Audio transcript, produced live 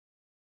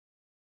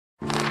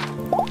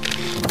Hey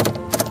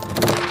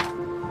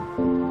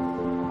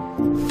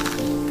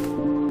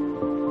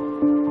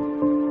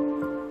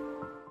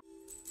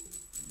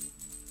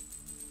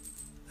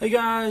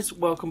guys,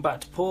 welcome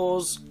back to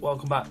Pause,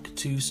 welcome back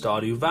to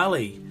Stardew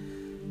Valley.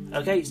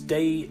 Okay, it's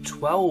day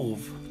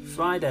 12,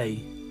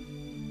 Friday.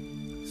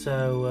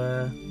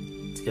 So,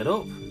 let's get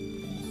up.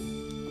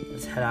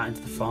 Let's head out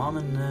into the farm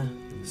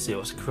and see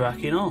what's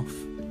cracking off.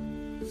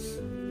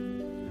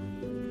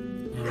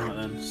 Alright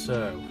then,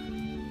 so,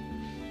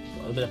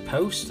 got a bit of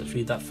post, let's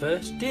read that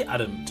first. Dear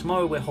Adam,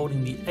 tomorrow we're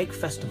holding the Egg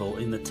Festival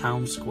in the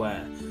town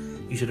square.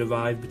 You should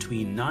arrive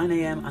between 9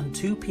 AM and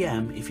 2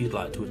 PM if you'd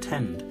like to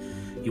attend.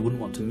 You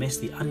wouldn't want to miss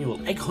the annual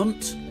egg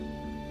hunt?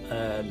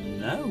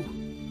 No,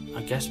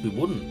 I guess we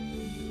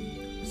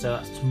wouldn't. So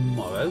that's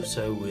tomorrow,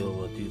 so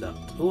we'll do that.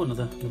 Oh,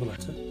 another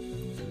letter.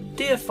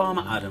 Dear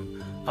Farmer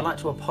Adam, I'd like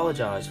to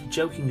apologise for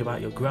joking about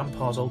your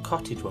grandpa's old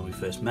cottage when we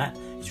first met.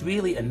 It's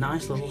really a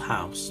nice little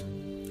house.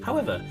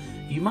 However,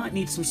 you might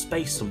need some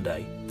space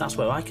someday. That's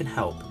where I can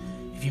help.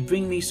 If you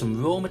bring me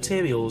some raw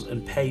materials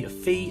and pay a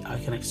fee, I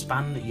can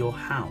expand your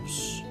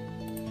house.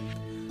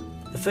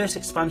 The first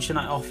expansion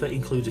I offer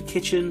includes a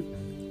kitchen.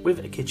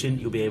 With a kitchen,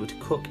 you'll be able to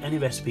cook any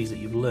recipes that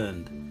you've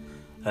learned.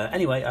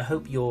 Anyway, I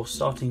hope you're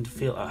starting to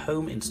feel at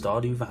home in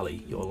Stardew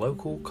Valley. Your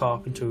local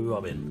carpenter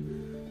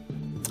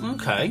Robin.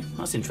 Okay,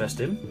 that's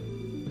interesting.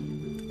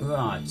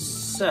 Right,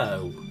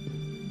 so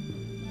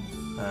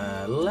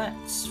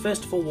let's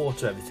first of all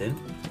water everything,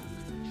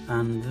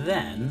 and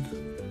then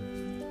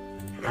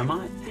I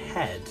might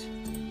head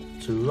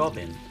to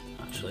Robin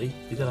actually,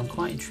 because I'm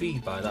quite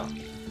intrigued by that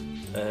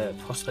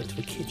prospect of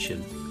a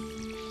kitchen.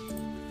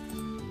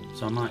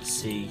 So I might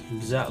see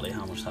exactly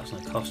how much that's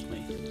going to cost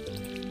me.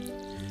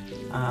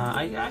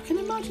 I can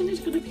imagine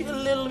it's going to be a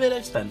little bit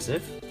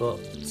expensive, but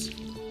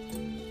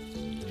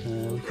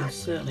we can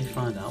certainly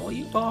find out. What are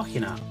you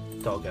barking at,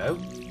 doggo?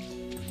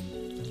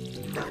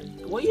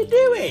 What are you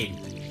doing?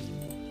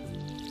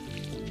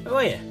 Where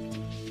are you?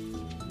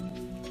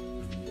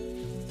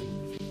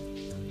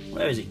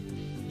 Where is he?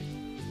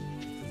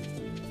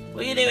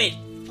 What are you doing?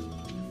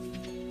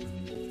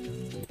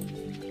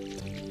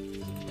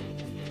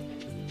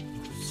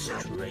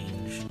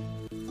 Strange.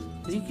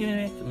 Is he giving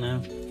me a...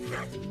 No.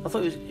 I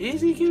thought it was...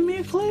 Is he giving me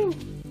a clue?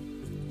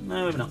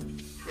 No, maybe not.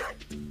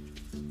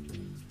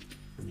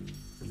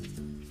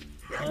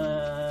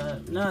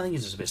 No, I think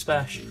he's just a bit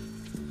special.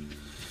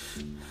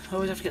 I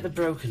always have to get the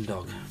broken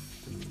dog.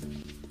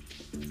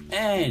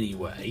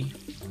 Anyway.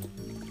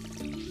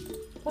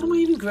 What am I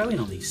even growing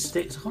on these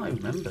sticks? I can't even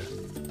remember.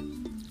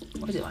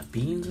 What is it, like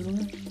beans or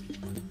something?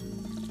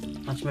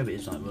 Actually, maybe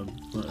it's like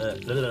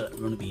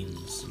runner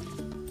beans.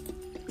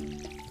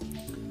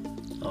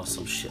 Or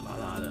some shit like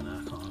that, I don't know,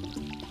 I can't remember.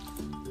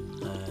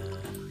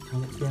 Can I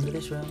get to the end of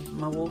this round?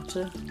 My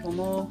water? One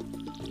more?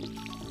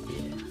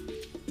 Yeah.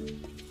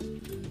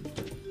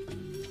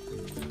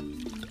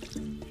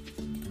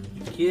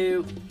 Thank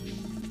you.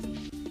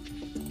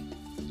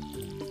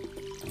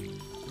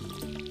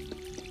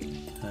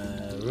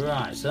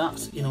 Right, so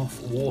that's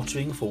enough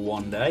watering for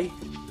one day.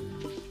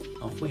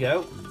 Off we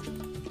go.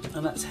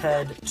 And let's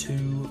head to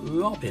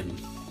Robin.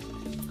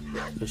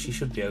 Because she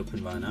should be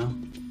open by now.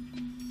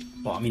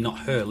 Well, I mean, not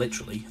her,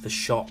 literally. The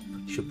shop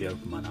should be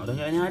open by now. Don't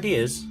get any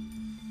ideas.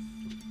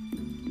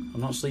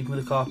 I'm not sleeping with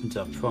a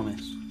carpenter, I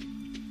promise.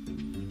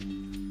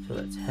 So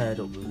let's head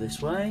up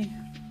this way.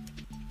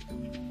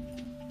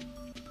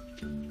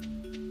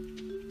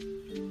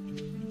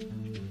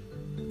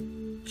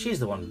 She's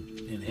the one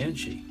in here, isn't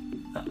she?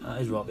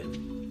 That is Robin.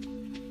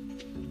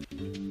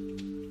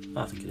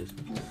 I think it is.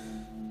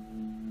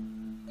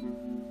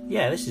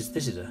 Yeah, this is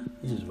her.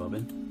 This is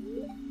Robin.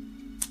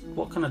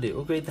 What can I do?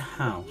 Upgrade the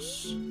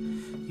house.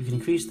 You can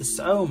increase the...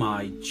 Oh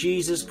my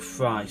Jesus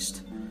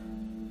Christ.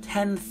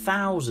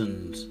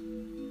 10,000.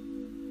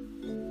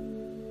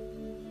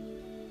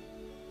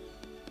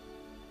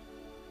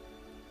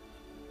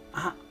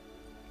 Ah,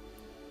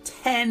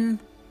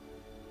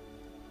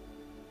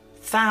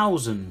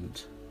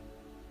 10,000.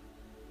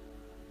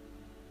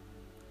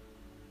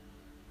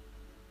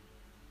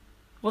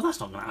 Well, that's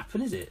not going to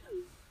happen, is it?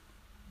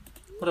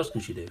 What else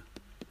can she do?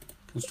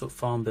 Construct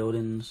farm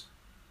buildings.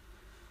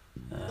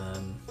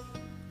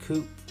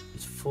 Coop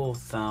is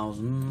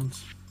 4,000.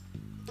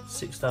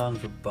 6,000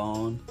 for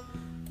barn.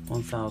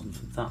 1,000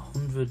 for that.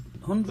 100.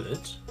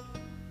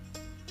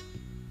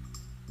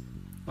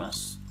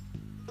 That's...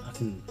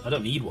 I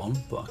don't need one,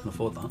 but I can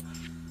afford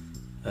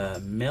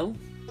that. Mill.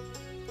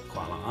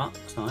 Quite like that.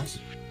 That's nice.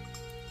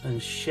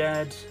 And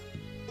shed.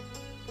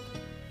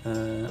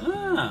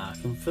 I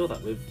can fill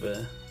that with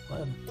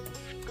whatever.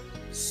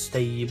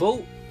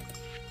 Stable.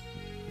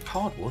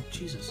 Hardwood,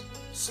 Jesus.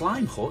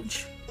 Slime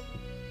hutch.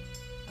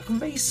 I can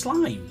raise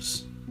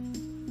slimes.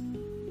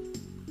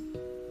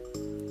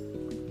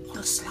 What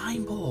are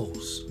slime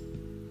balls?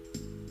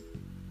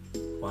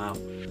 Wow.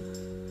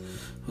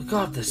 Oh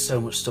God, there's so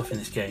much stuff in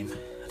this game. I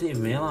didn't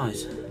even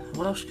realise.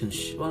 What else can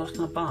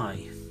I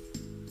buy?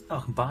 Oh,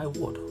 I can buy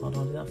wood. What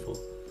do I do that for?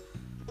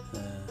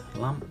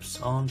 Lamps,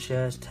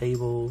 armchairs,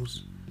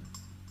 tables.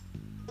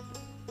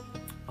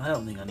 I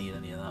don't think I need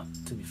any of that,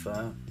 to be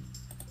fair.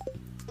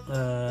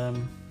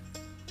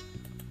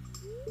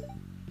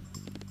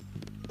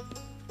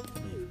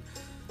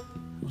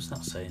 What's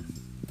that saying?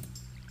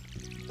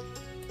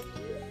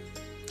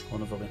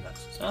 One of our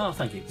investors. Oh,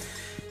 thank you.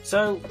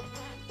 So,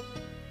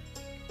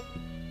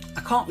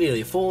 I can't really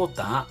afford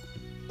that.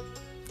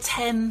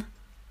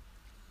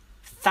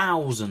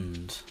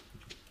 10,000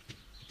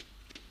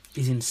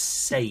 is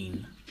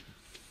insane.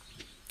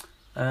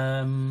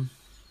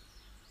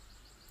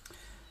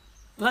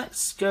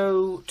 Let's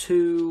go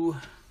to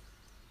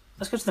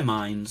the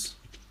mines.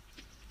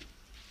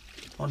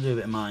 I want to do a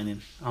bit of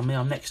mining. I mean,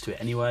 I'm next to it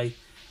anyway.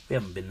 We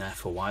haven't been there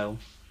for a while.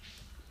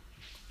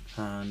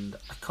 And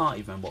I can't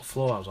even remember what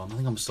floor I was on. I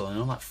think I'm still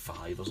on like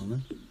 5 or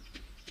something.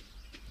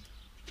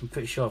 I'm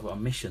pretty sure I've got a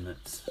mission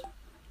that's...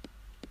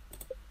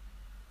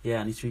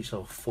 Yeah, I need to reach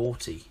level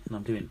 40, and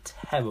I'm doing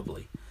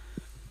terribly.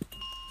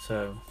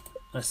 So,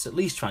 let's at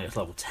least try and get to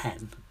level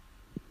 10.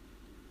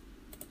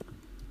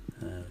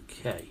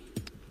 Okay.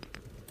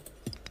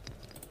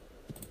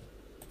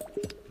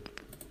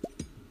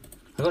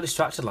 I got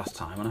distracted last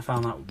time when I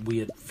found that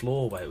weird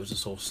floor where it was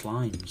just all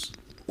slimes.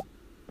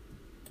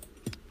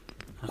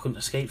 I couldn't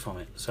escape from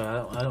it, so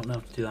I don't know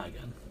how to do that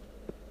again.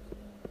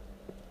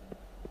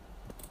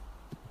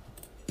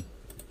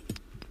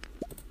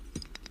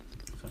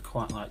 So I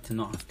quite like to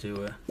not have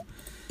to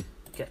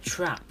get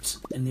trapped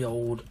in the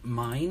old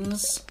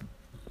mines.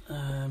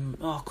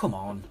 Oh, come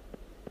on.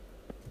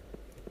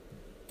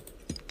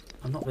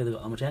 I've not really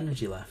got that much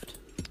energy left.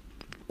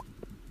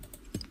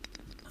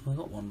 I've only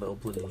got one little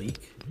bloody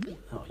leak.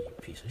 Oh, you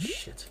piece of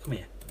shit. Come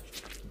here.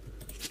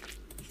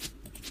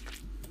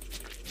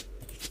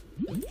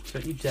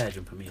 Don't you dare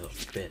jump at me, little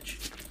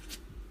bitch.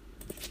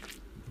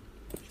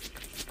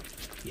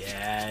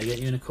 Yeah, get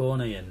you in a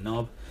corner, you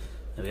knob.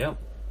 There we go.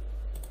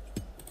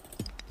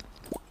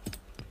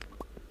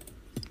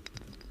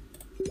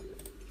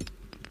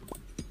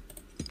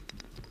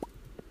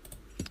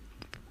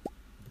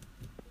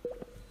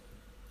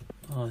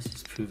 Oh, this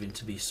is proving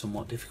to be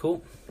somewhat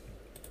difficult.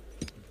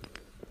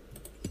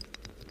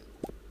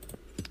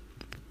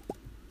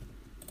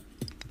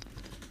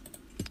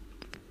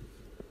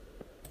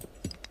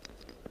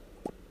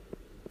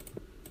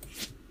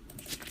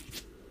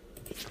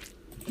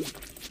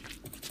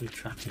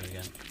 Tracking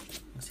again.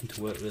 That seemed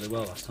to work really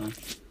well last time.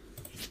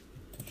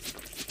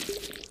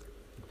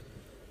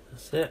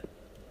 That's it.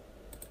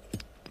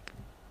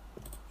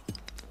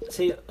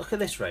 See, look at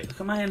this rate. Look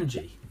at my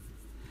energy.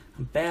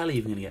 I'm barely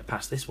even going to get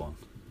past this one.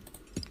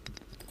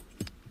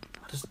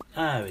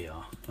 There we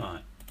are.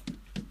 Right.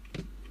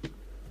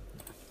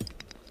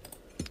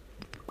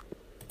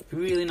 It'd be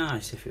really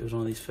nice if it was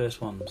one of these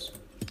first ones.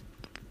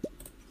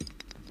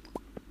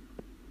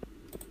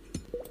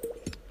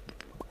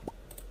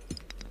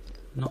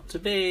 Not to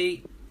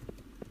be.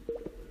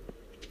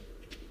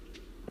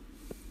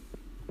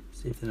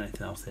 See if there's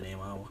anything else in here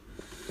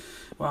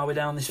while we're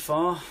down this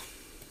far.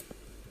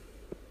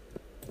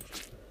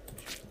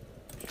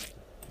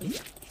 Okay.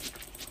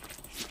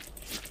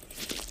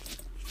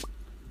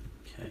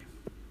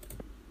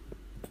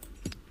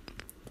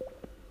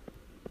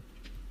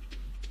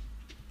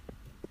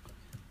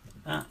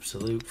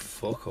 Absolute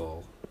fuck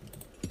all.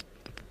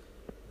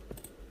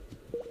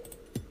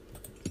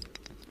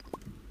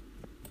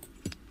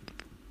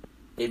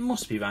 It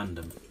must be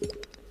random,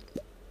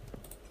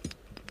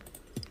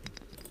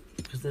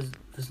 because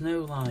there's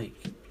no like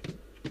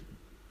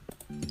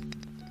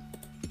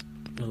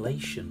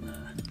relation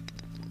there.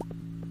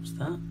 What's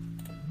that?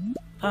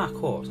 Ah,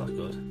 quartz. That's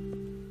good.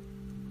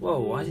 Whoa!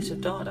 Why is it so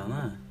dark down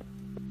there?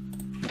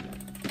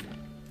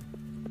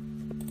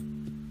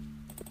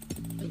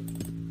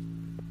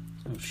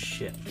 Oh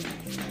shit!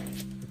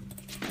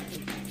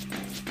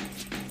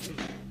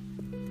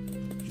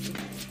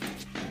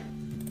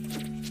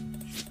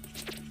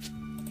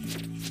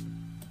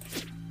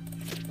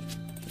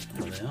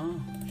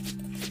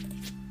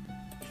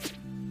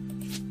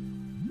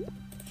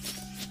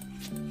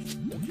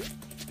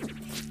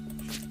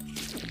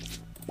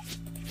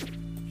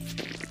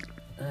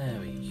 There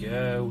we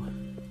go.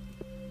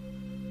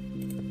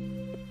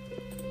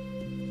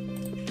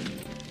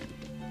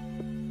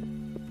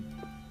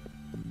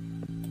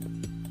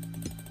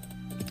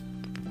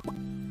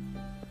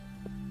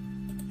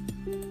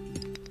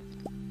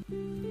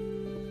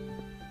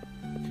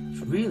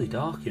 It's really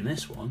dark in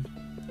this one. I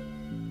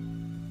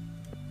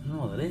don't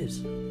know what that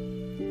is.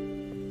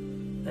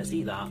 Let's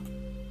eat that.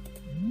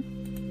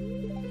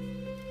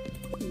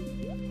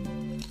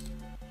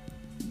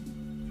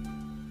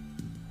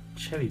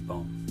 Cherry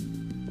bomb.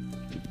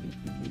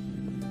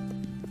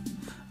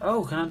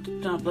 Oh,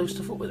 can I blow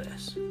stuff up with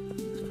this?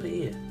 Let's put it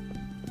here.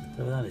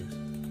 Whatever that is.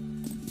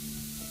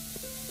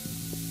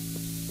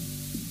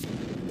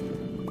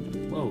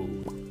 Whoa.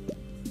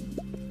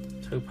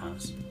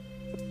 Topaz.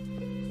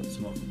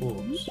 Some more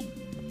quartz.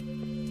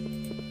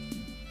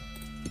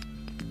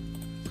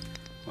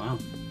 Wow.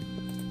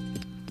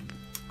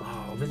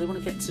 Oh, I really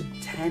want to get to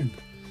 10.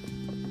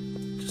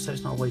 Just so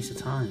it's not a waste of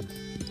time.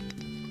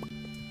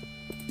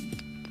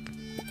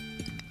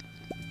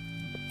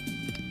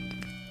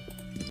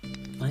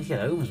 I need to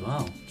get home as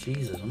well.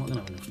 Jesus, I'm not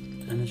going to have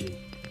enough energy.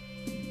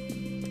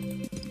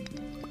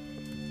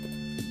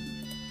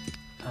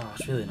 Oh,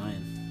 it's really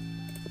annoying.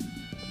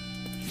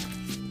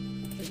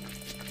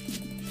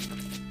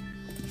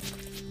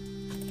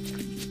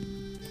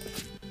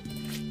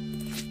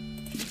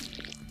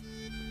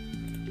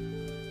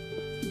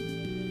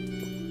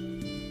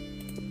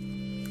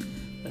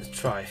 Let's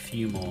try a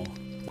few more,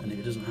 and if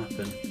it doesn't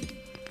happen,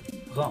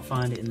 I can't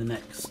find it in the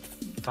next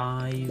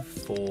 5,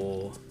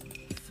 4,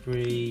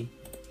 3,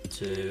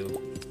 2,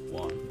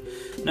 1.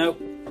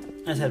 Nope.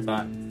 Let's head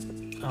back.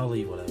 I'll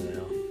leave whatever they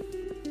are.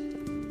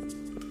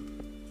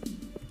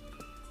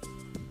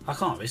 I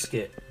can't risk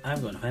it. I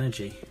haven't got enough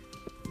energy.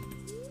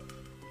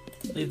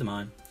 Leave the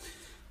mine.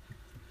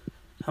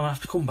 I'm gonna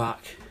have to come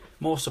back,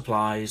 more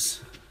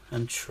supplies,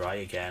 and try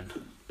again.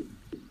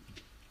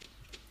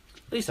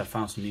 At least I've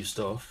found some new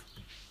stuff.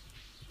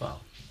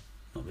 Well,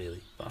 not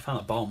really, but I found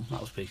a bomb.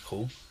 That was pretty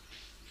cool.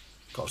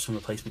 Got some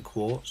replacement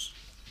quartz,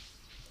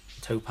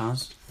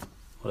 topaz,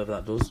 whatever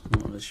that does. I'm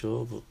not really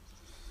sure, but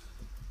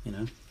you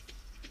know,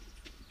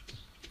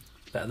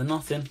 better than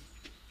nothing.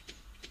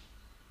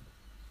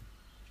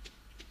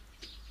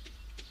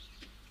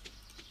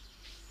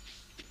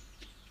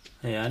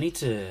 Yeah, I need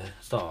to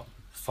start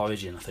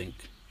foraging, I think,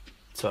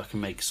 so I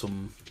can make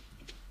some,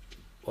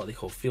 what they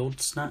call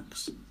field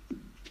snacks.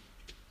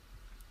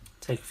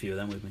 Take a few of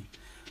them with me.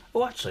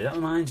 Oh, actually, that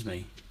reminds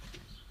me.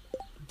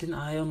 Didn't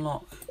I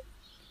unlock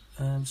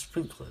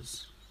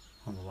sprinklers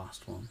on the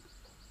last one?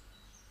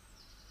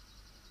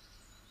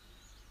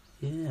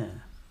 Yeah.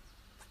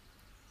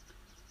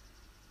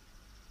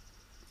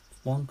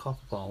 1 copper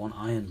bar, 1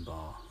 iron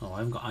bar. Oh, I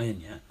haven't got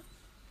iron yet.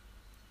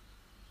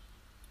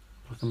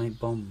 But I can make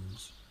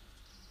bombs.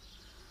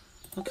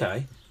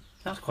 Okay,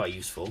 that's quite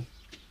useful.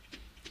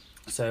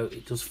 So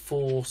it does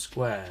 4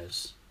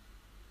 squares.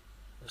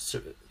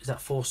 So is that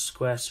 4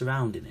 squares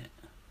surrounding it?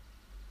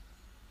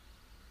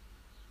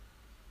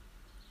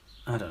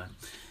 I don't know.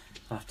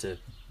 I'll have to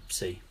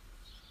see.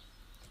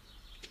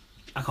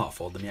 I can't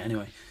afford them yet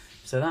anyway.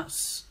 So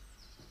that's...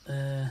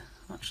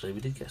 actually,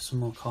 we did get some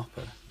more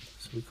copper.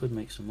 So we could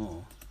make some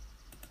more.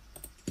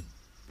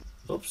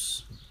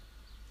 Oops.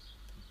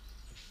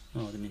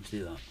 Oh, I didn't mean to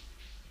do that.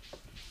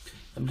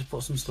 Let me just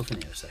put some stuff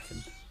in here a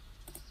second.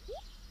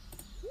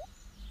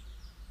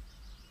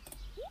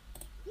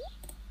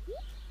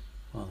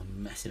 While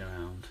I'm messing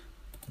around.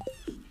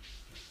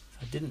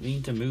 I didn't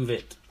mean to move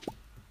it.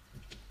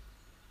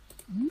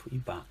 Put you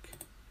back.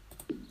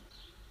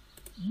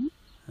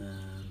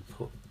 And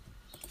put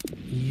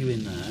you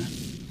in there.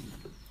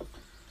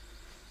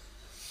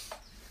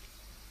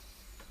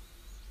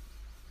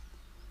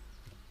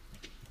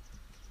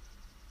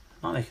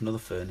 Might make another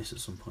furnace at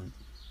some point.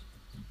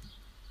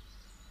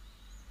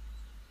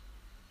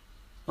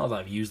 Not that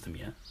I've used them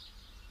yet.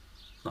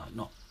 Like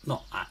not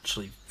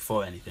actually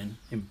for anything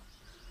in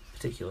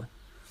particular.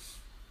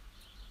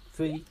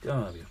 3.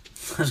 Oh, there we go.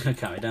 I was going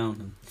to count it down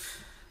and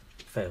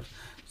failed.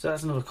 So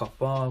that's another copper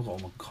bar. I've got all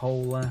my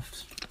coal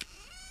left.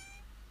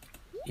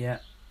 Yeah.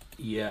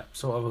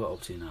 So what have I got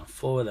up to now?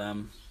 4 of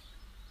them.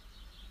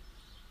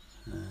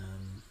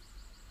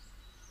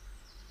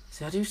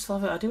 See, I do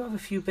have a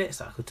few bits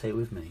that I could take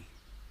with me.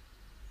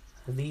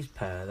 I have these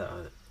pair that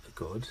are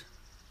good.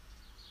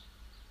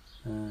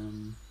 I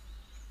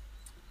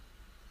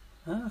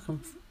can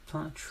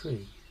plant a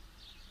tree.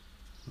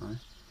 Right.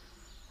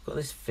 I've got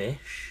this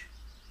fish.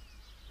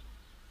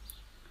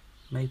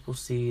 Maple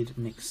seed,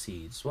 mixed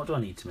seeds. What do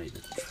I need to make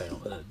the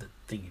trail, the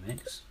thingy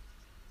mix?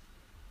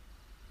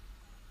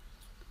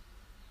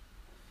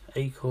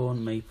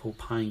 Acorn, maple,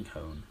 pine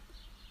cone.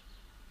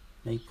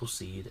 Maple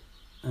seed.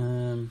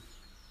 Yeah,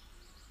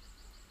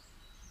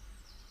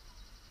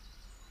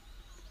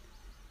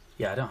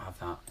 I don't have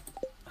that.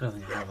 I don't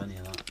think I have any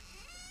of that.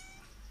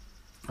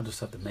 I just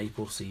have the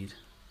maple seed.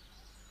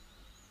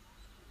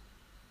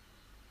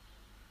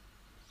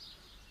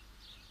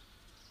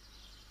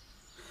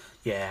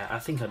 Yeah, I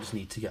think I just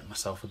need to get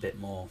myself a bit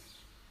more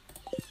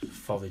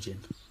foraging.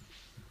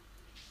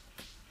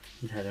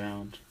 And head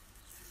around.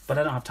 But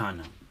I don't have time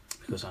now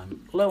because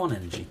I'm low on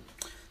energy.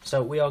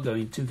 So we are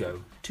going to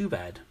go to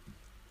bed.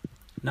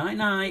 Night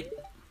night.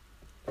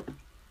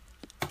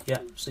 Yeah,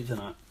 sleep for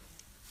the night.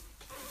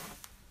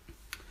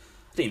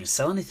 I didn't even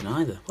sell anything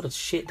either. What a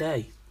shit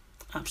day.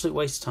 Absolute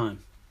waste of time.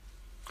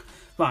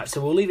 Right,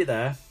 so we'll leave it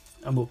there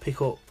and we'll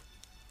pick up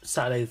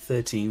Saturday the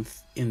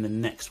 13th in the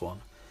next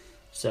one.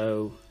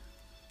 So,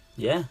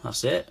 yeah,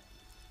 that's it.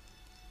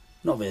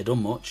 Not really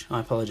done much. I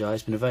apologise.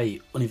 It's been a very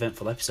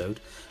uneventful episode.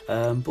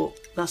 But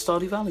that's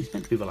Stardew Valley. It's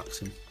meant to be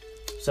relaxing.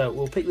 So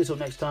we'll pick this up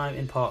next time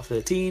in part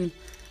 13.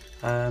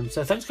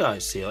 So thanks,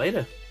 guys. See you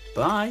later.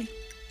 Bye.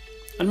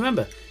 And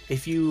remember,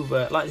 if you've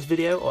liked this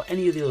video or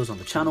any of the others on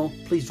the channel,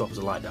 please drop us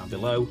a like down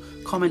below.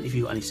 Comment if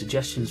you've got any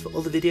suggestions for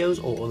other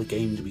videos or other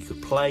games we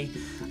could play.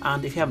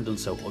 And if you haven't done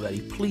so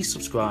already, please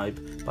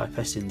subscribe by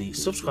pressing the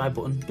subscribe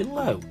button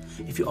below.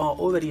 If you are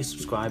already a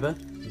subscriber,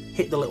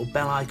 hit the little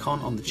bell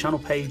icon on the channel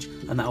page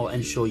and that will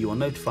ensure you are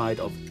notified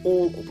of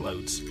all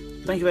uploads.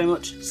 Thank you very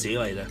much. See you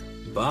later.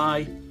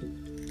 Bye.